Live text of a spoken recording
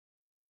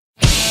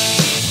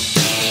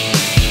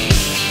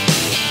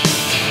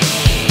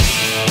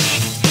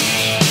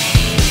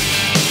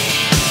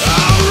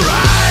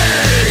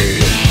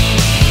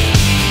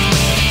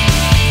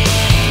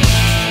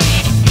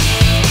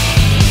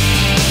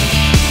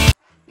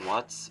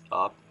What's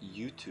up,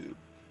 YouTube?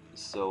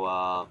 So,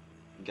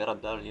 got a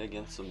battle here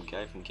against some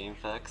guy from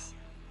GameFAQs,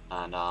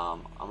 and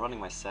I'm running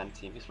my Sand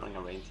team. He's running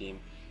a Rain team.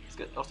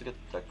 Also got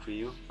the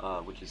Crew,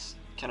 which is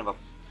kind of a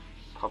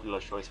popular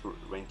choice for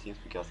Rain teams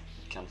because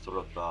it can sort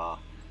of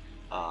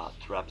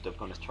trap the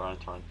opponent's turn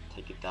and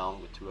take it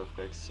down with 2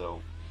 earthquakes.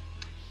 So,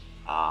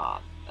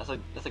 that's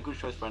a good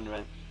choice for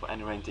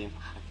any Rain team,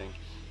 I think.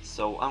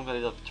 So I'm gonna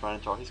lead up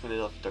Tyranitar. He's gonna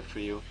lead up the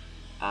Crew,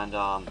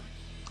 and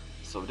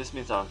so this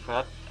means that I'm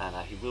trapped and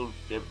he will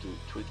be able to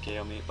tweet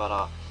KO me, but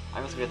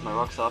I'm just gonna get my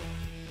rocks up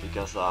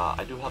because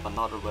I do have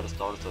another weather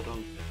starter, so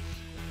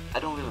I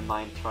don't really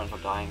mind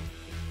Tyranitar dying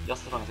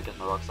just as long as I get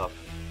my rocks up.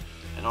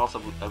 And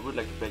also I would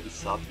like to break his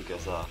sub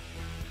because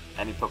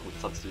any Pokemon with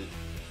substitute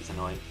is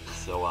annoying.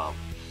 So I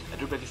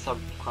do break his sub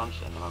crunch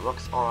and my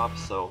rocks are up,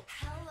 so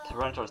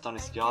Tyranitar has done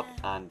his job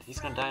and he's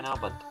gonna die now,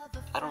 but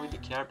I don't really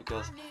care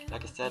because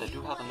like I said I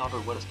do have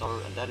another weather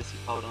starter and that is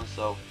Hippowdon,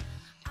 so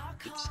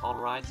it's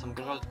alright. So I'm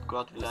gonna go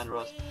out to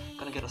Landros,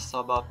 gonna get a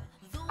sub up,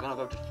 gonna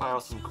be able to fire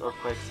out some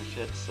earthquakes and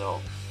shit,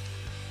 so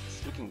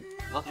it's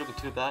not looking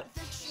too bad.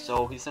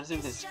 So he's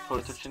sending his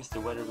Proto to change the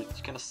weather,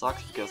 which kinda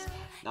sucks because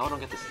now I don't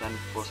get the standard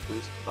force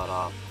boost,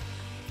 but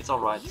it's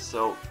alright.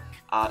 So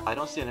I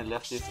don't see any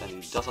lefties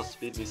and he does not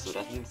speed me, so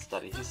that means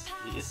that he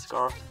is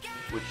scarfed,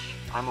 which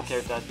I'm okay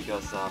with that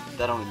because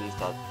that only means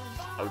that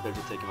I will be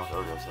able to take him out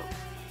earlier, so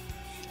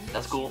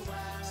that's cool.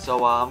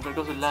 So I'm gonna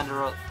go to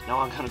Landera. Now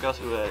I'm gonna go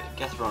to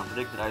Gastron,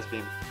 Predict with Ice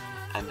Beam,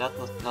 and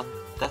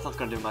that's not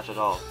gonna do much at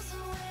all.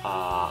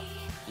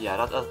 Yeah,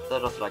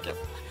 that was like a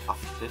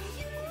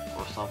 5th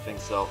or something.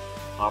 So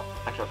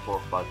actually a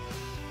 4th, but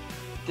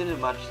didn't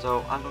do much.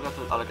 So I'm gonna go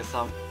to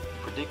Alakazam,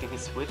 predicting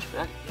his switch,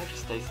 but he actually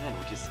stays in,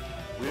 which is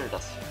weird.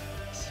 That's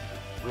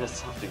weird as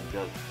something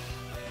because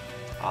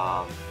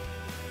yeah,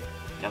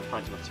 I'm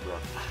trying to not swear.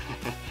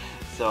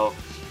 So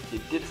he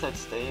did decide to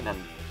stay in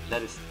and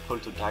let his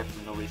Proto die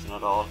for no reason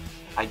at all.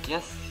 I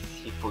guess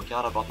he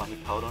forgot about my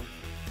Hippowdon,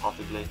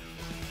 possibly.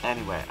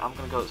 Anyway, I'm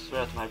gonna go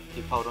straight at my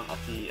Hippowdon as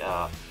he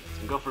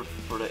can go for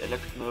the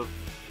electric move,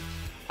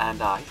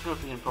 and he's gonna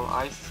be in Pro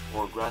Ice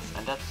or Grass,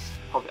 and that's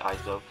probably Ice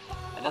though,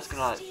 and that's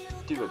gonna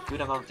do a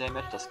good amount of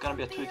damage. That's gonna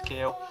be a tweet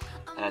KO,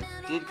 and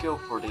I did go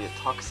for the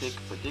Toxic,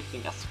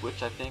 predicting a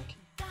switch. I think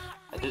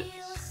I did,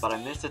 but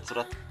I missed it, so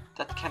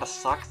that kind of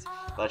sucks.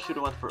 But I should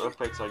have went for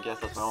Earthquake, so I guess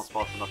that's my own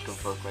fault for not going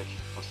for Earthquake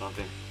or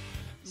something.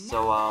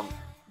 So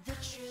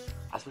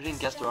as we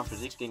didn't guess around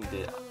predicting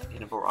the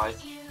Hidden Power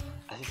Ice,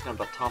 I think he's gonna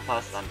Baton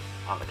Pass, and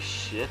I'm like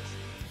shit.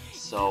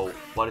 So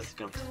what is he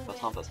gonna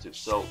Baton Pass do?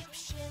 So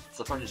it's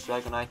a Furniture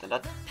Dragonite, and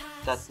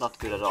that's not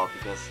good at all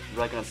because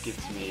Dragonite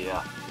gives me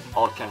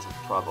all kinds of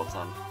troubles,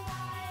 and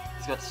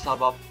he's got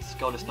sub up.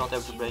 Skull is not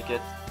able to break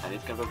it, and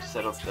he's gonna be able to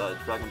set up the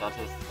Dragon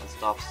Dances and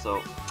stuff.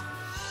 So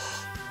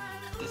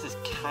this is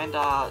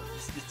kinda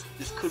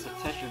this could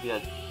potentially be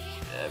a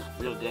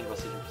real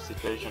dangerous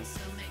situation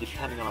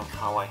depending on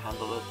how I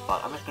handle it,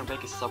 but I'm just gonna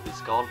break his sub with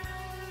Skull,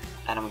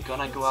 and I'm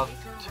gonna go out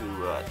to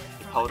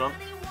Hippowdon,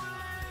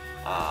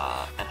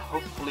 and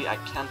hopefully I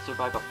can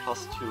survive a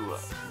 +2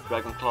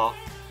 Dragon Claw,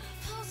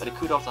 but he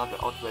could also have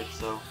the Outrage,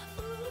 so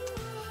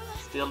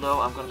still though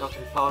I'm gonna go to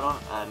Hippowdon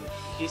and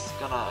he's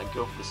gonna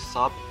go for the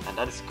sub, and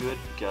that is good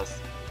because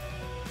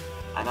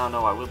I now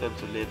know I will be able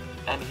to live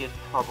any hit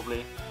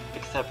probably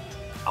except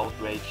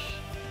Outrage.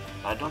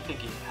 I don't think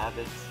he have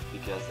it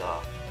because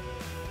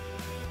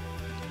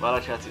well,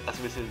 actually as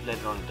we see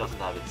later on he doesn't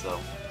have it, so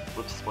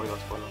whoops, spoiler,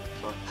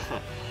 sorry.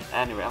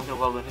 Anyway, I'm gonna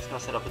Whirlwind. He's gonna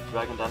set up a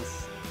Dragon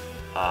Dance.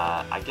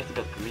 I guess he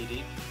got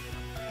greedy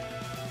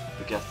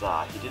because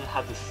he didn't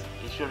have this.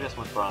 He should have just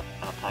went for an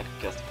attack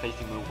because the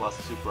facing move was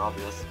super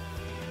obvious,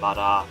 but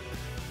I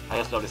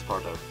just love this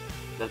part though.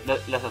 Let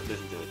us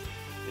listen to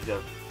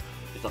it.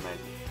 It's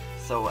amazing.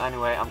 So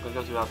anyway, I'm gonna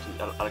go to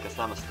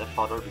Alakazam as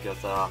Stepfather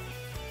because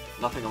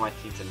nothing on my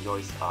team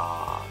enjoys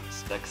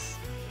Specs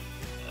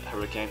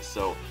Hurricane,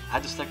 so I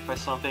had to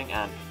sacrifice something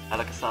and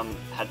Alakazam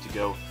had to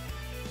go.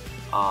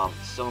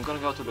 So I'm gonna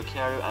go to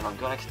Lucario and I'm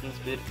gonna Extreme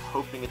Speed,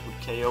 hoping it would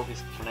KO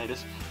his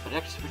Tornadoes, but it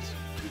actually switched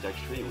to Dark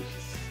Tree, which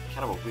is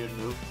kind of a weird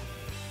move.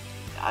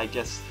 I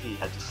guess he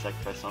had to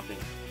sacrifice something.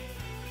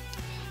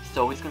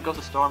 So he's gonna go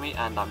to Stormy,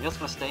 and I'm just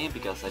gonna stay in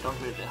because I don't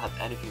really have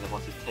anything that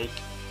wants to take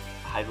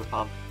Hydro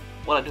Pump.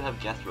 Well, I do have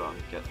Gastrodon.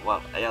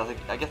 Well,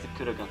 I guess it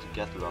could have gone to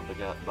Gastrodon,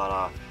 but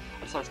I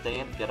decided to stay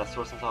in, get a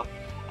Source on top,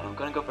 and I'm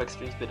gonna go for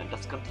Extreme Speed, and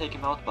that's gonna take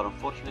him out, but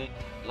unfortunately,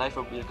 Life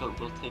Orb Vehicle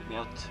will take me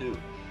out too.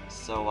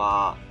 So,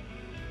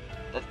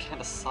 that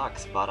kinda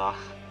sucks, but I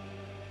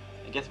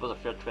guess it was a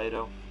fair trade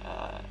though.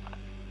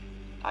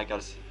 I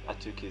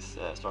took his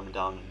Stormy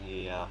down, and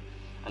he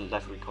and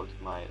Life Recall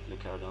took my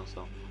Lucario down,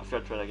 so a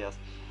fair trade I guess.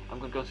 I'm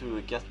gonna go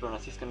to Gastrodon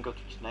as he's gonna go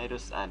to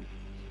Tornadoes, and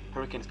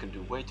Hurricane is gonna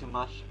do way too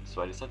much,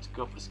 so I decided to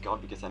go for the Skull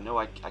because I know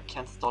I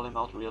can't stall him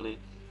out really.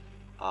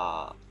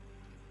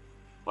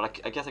 Well,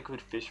 I guess I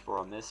could fish for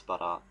a miss, but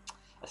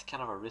that's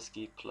kind of a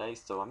risky play,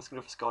 so I'm just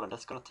gonna go for Skull, and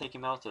that's gonna take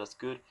him out, so that's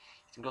good.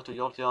 He's gonna go to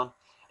Jolteon, and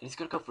he's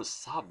gonna go for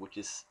Sub, which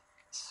is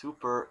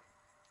super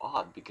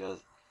odd because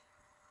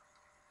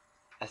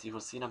as you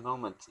will see in a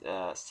moment,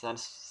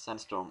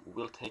 Sandstorm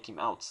will take him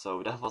out.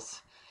 So that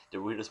was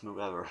the weirdest move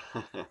ever.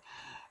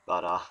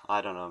 But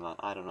I don't know, man.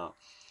 I don't know.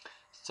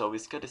 So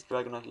he's got this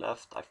Dragonite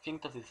left. I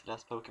think that is his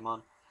last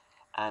Pokemon,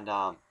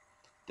 and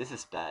this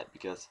is bad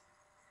because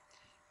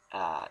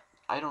I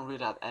don't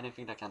really have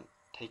anything that can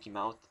take him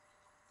out,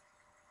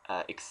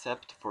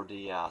 except for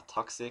the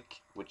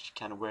Toxic, which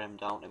can wear him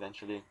down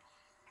eventually.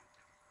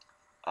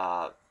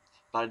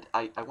 But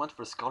I went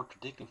for a Skull,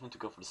 predicting him to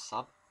go for the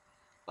sub,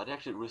 but he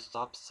actually roost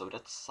up, so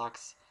that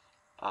sucks.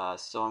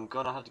 So I'm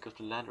gonna have to go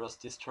to Landorus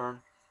this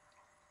turn.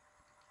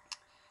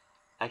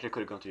 Actually, I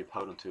could have gone to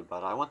Hippowdon too,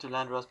 but I want to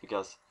Landorus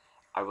because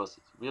I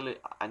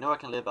know I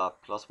can live a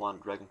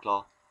 +1 Dragon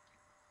Claw.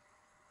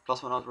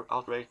 +1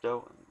 Outrage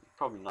though,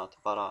 probably not,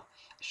 but I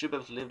should be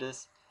able to live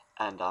this,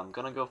 and I'm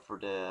gonna go for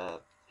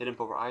the Hidden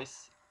Power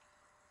Ice,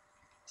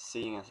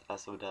 seeing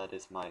as though that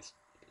is my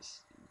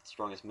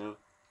strongest move.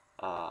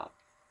 But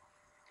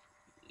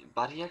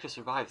he actually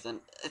survives,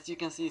 and as you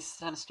can see,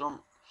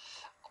 Sandstorm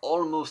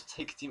almost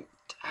takes him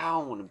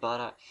down,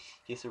 but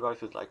he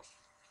survives with like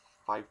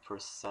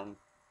 5%,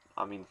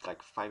 I mean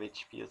like 5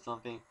 HP or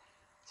something,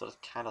 so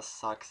that kinda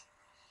sucks.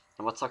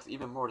 And what sucks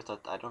even more is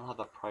that I don't have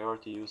a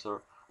priority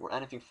user or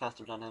anything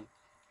faster than him,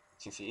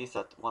 since he is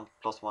at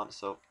 1+1,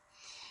 so...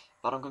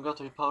 But I'm gonna go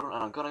to Hippowdon,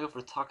 and I'm gonna go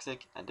for the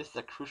Toxic, and this is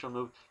a crucial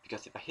move,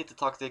 because if I hit the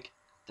Toxic,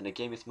 then the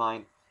game is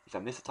mine. If I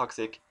miss the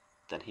Toxic,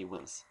 then he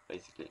wins,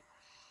 basically.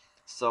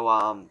 So,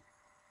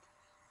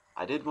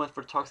 I did went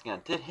for the Toxic, and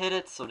I did hit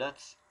it, so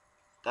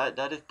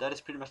that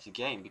is pretty much the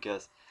game,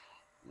 because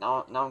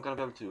now I'm gonna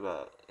be able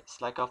to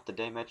slack off the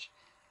damage,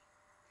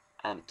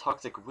 and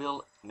Toxic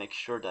will make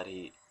sure that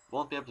he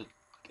won't be able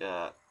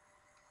to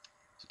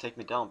take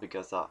me down,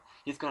 because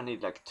he's gonna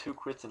need like 2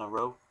 crits in a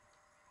row.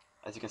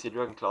 As you can see,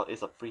 Dragon Claw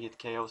is a 3-hit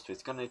KO, so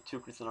he's gonna need 2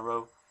 crits in a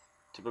row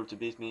to be able to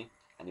beat me,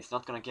 and he's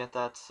not gonna get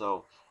that.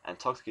 So, and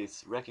Toxic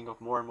is racking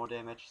up more and more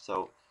damage,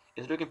 so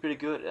it's looking pretty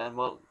good. And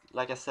well,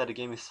 like I said, the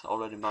game is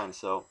already mine,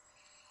 so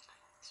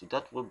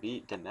that will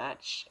be the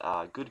match.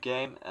 Good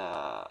game.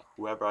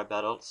 Whoever I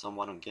battled,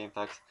 someone on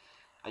GameFAQs.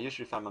 I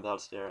usually find my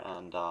battles there,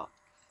 and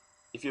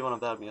if you want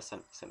to battle me,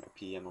 send me a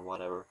PM or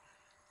whatever,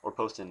 or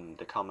post in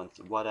the comments,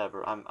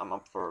 whatever. I'm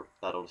up for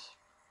battles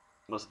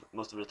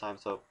most of the time,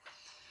 so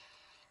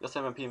just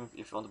send me a PM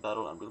if you want to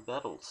battle, and we'll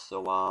battle.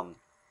 So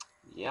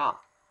yeah,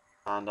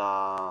 and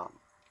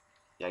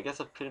yeah, I guess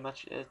that's pretty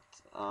much it.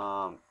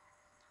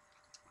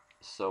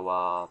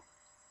 So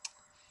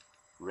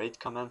rate,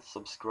 comment,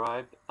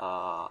 subscribe.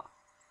 I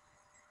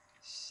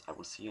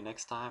will see you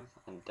next time,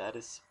 and that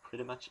is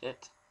pretty much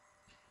it.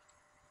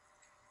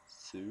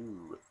 So,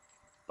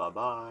 bye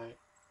bye.